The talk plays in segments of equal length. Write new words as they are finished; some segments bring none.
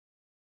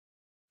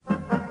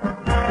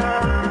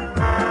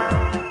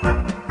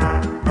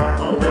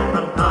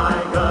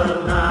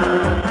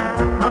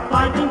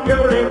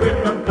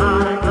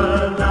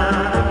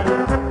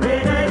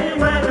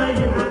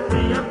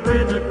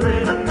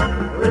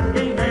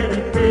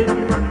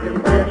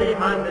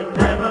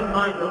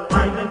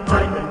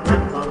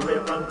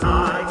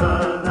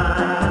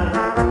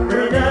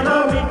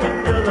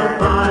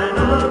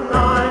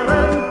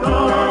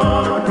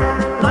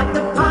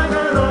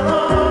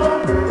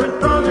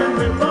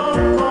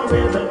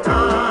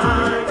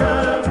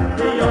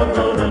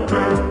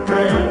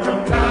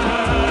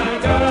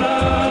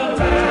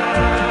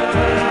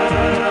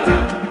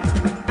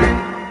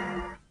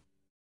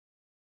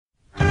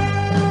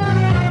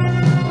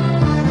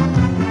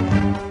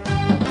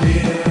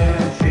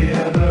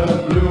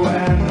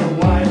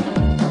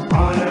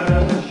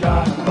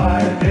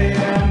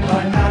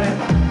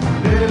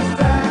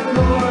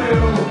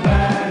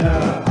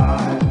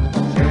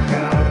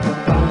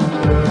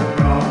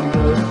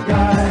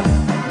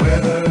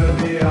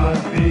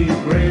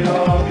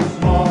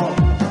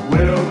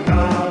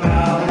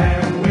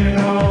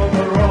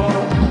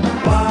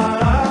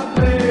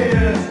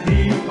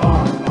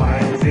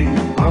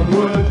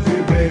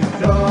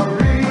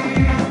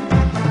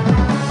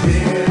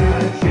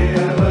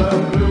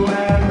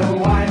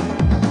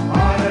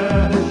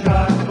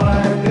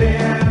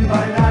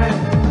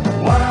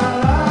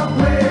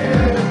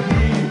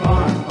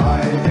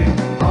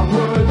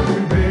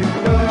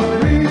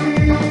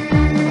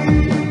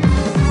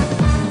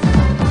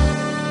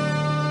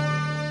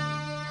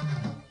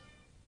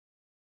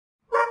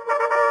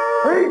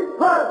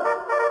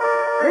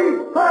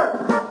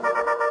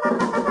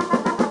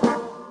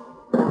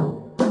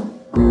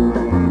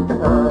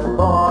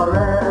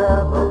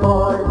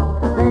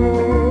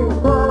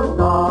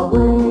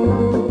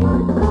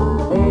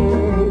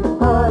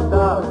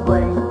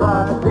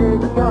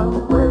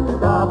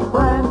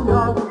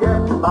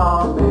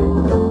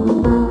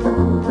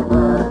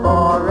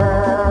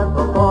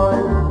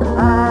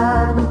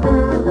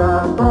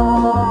the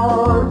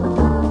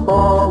cause,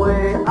 for we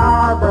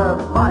are the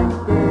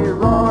mighty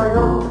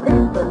Royal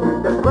Infantry,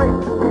 the great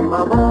team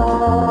of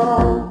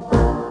all.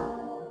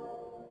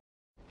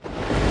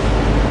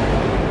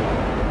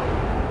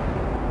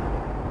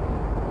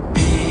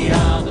 We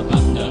are the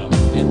thunder,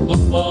 and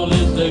football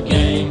is the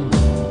game.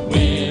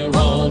 We're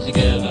all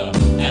together,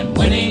 and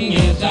winning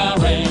is our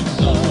aim.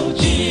 So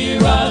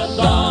cheer us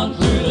on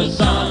through the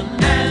sun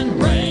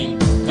and rain,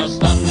 'cause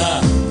thunder,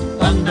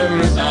 thunder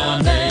is our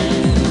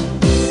name.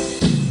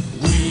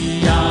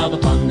 We are the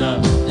thunder,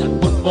 and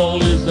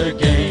football is the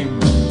game.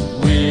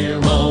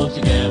 We're all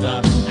together,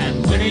 and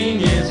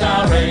winning is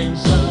our aim.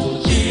 So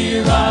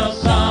cheer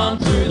us on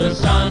through the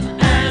sun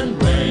and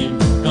rain,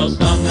 'cause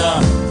thunder,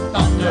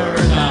 thunder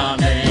is our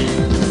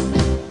name.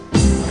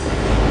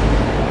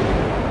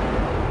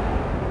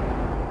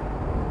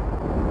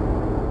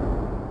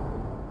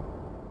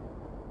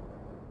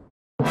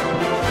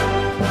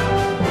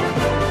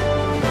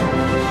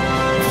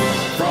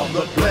 From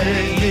the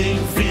playing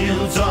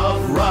fields of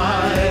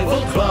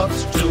rival clubs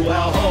to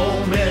our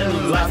home in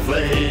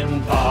WAFL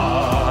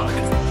Park,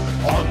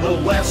 on the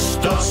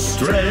West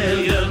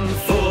Australian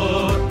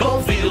football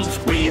fields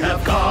we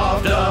have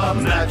carved a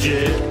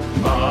magic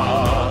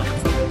mark.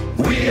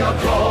 We are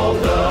called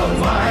the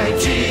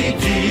Mighty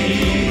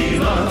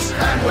Demons,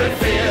 and we're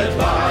feared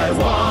by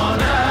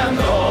one and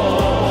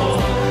all.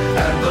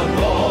 And the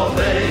more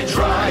they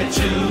try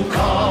to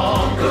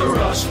conquer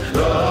us,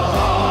 the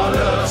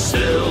harder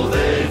still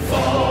they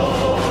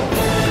fall.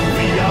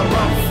 We are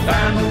rough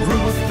and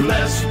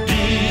ruthless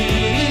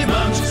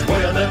demons,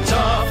 we're the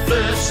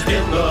toughest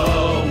in the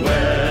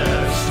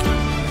West.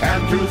 And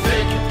through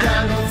thick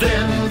and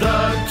thin,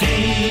 the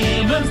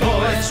demon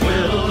boys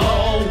will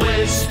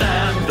always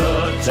stand the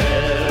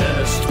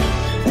test.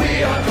 We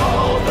are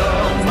called the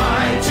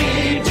Mighty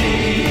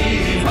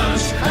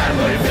Demons, and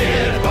we're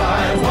feared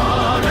by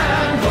one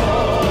and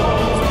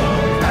all.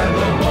 And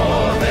the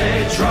more they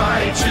try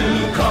to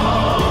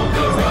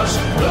conquer us,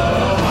 the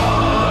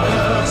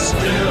harder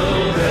still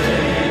they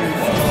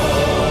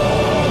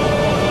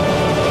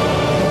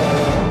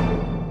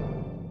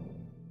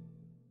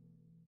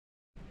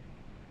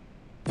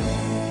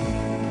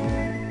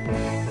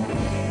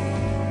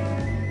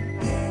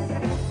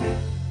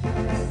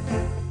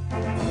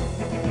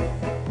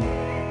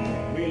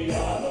We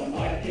are the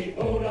mighty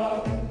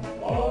Bulldogs,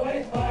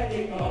 always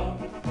fighting on,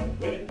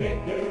 with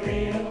victory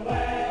and the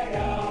flag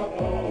our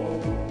goal.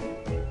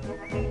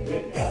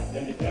 With guts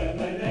and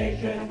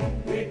determination,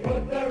 we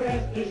put the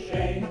rest to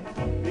shame,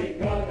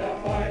 because our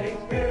fighting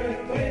spirit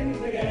wins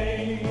the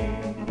game.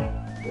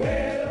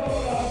 We're the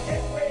Bulldogs,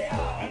 yes we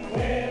are, and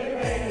we're the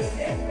Raiders,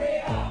 yes we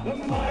are, the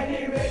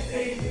mighty Red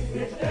Team,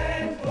 which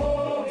stands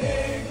for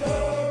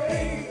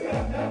victory.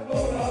 We're the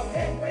Bulldogs,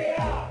 yes we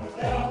are,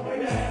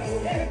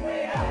 self-renowned, yes we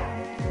are.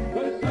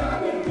 The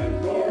Southerners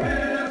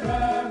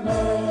forevermore.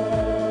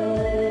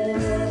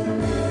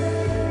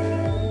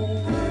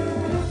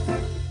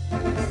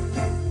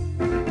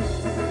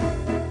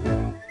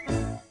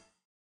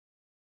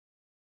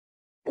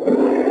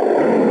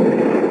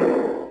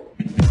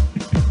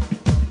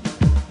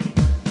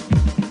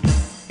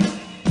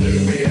 To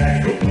be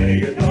actual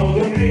players know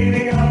the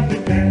meaning of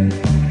success.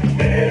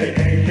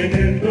 Dedication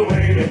is the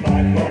way to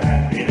fight for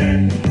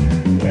happiness.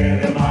 We're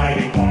the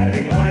mighty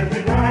fighting lions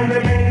behind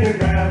them in the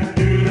ground.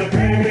 To the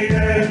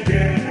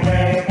premiership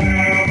we're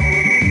bound.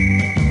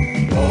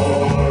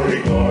 Glory,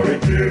 glory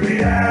to the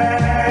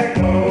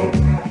Echo.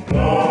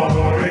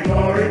 Glory,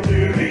 glory to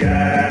the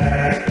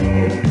Echo.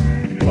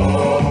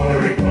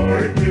 Glory,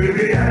 glory to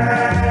the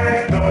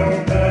Echo.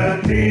 The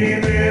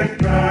team is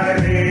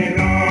driving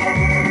on.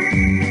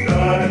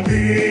 The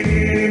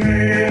team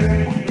is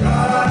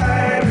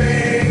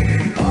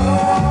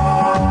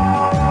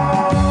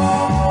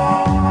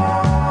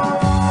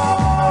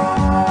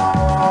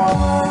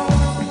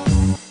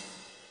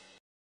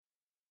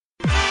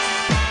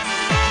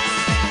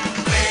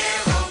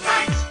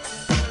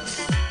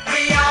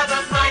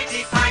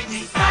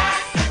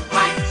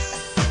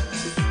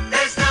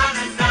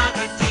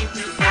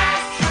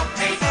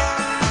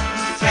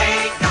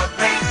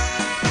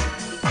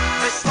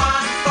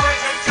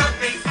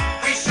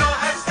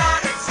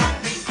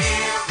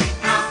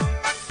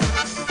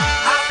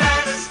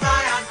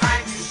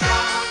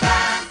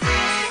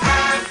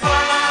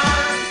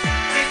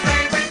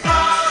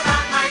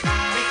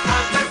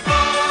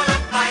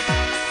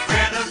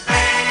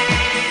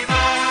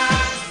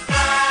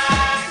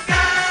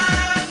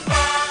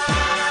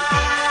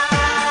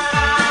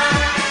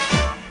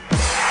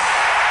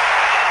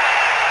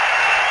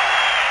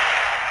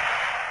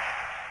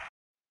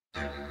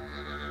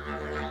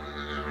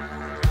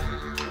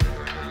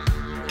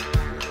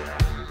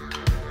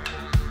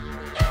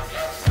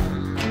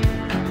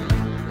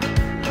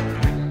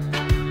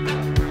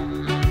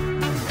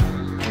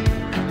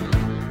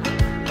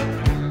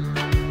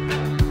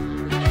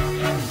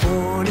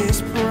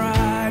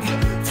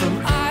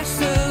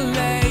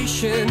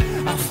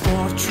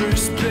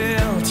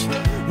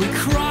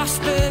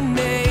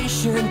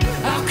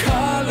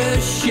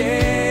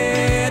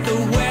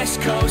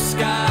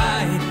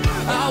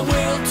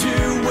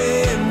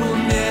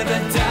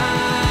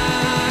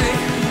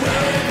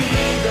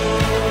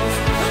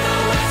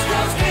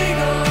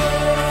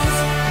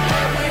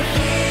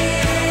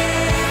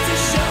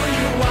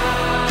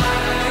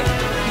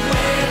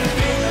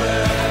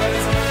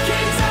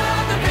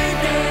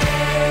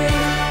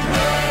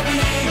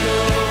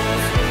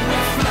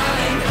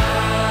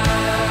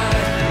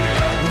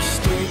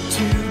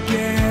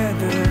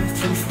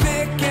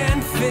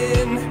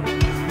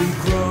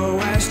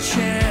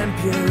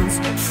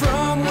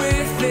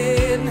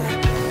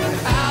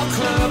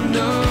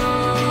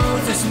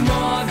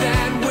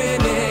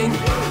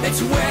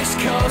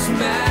almost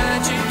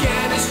magic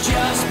and it's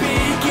just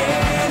beginning.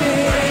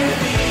 We're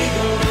the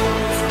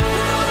Eagles,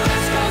 we're the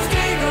West Coast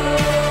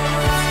Eagles,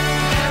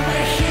 and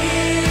we're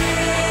here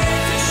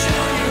to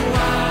show you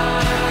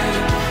why.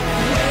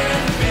 We're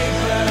the big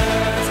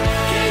birds,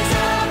 kings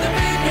of the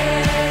big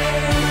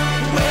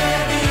game.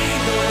 We're the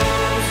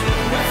Eagles,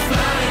 we're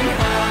flying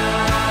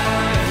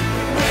high.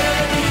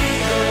 We're the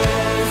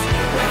Eagles,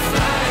 we're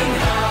flying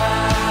high.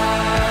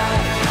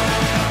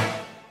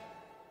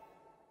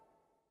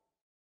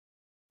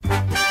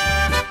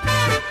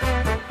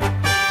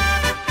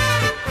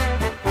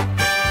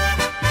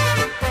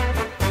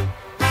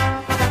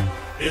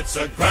 It's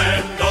a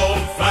grand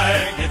old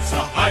flag, it's a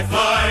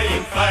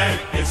high-flying flag.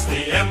 It's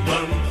the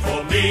emblem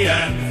for me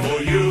and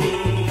for you.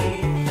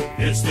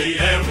 It's the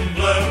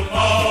emblem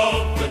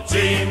of the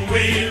team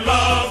we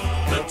love,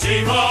 the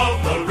team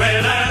of the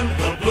red and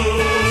the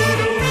blue.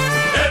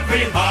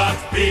 Every heart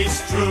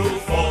beats true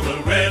for the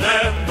red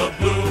and the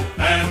blue,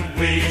 and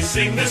we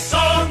sing this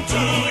song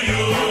to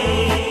you.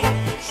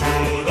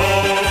 Should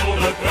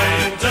old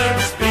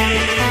acquaintance be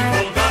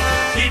forgot,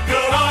 keep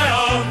your eye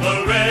on the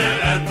red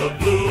and the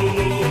blue.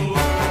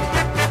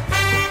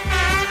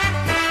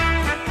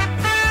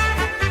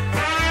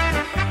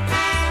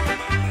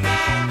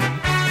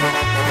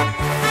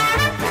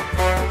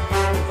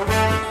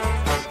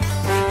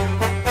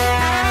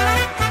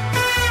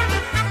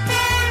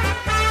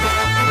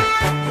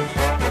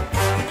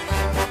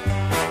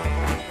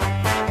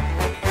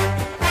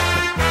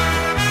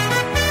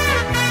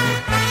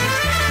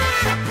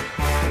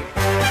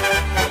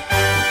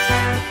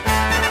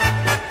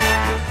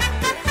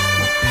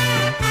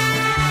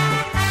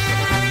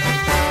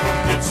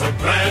 It's a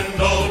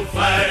grand old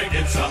flag,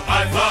 it's a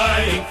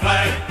high-flying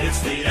flag.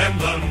 It's the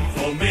emblem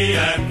for me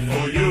and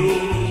for you.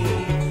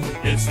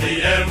 It's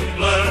the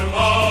emblem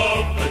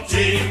of the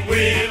team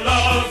we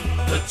love,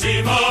 the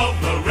team of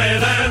the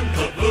red and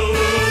the blue.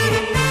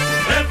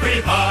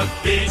 Every heart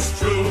beats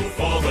true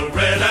for the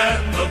red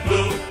and the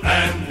blue,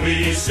 and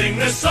we sing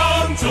this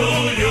song to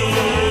you.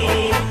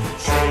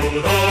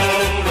 Should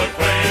all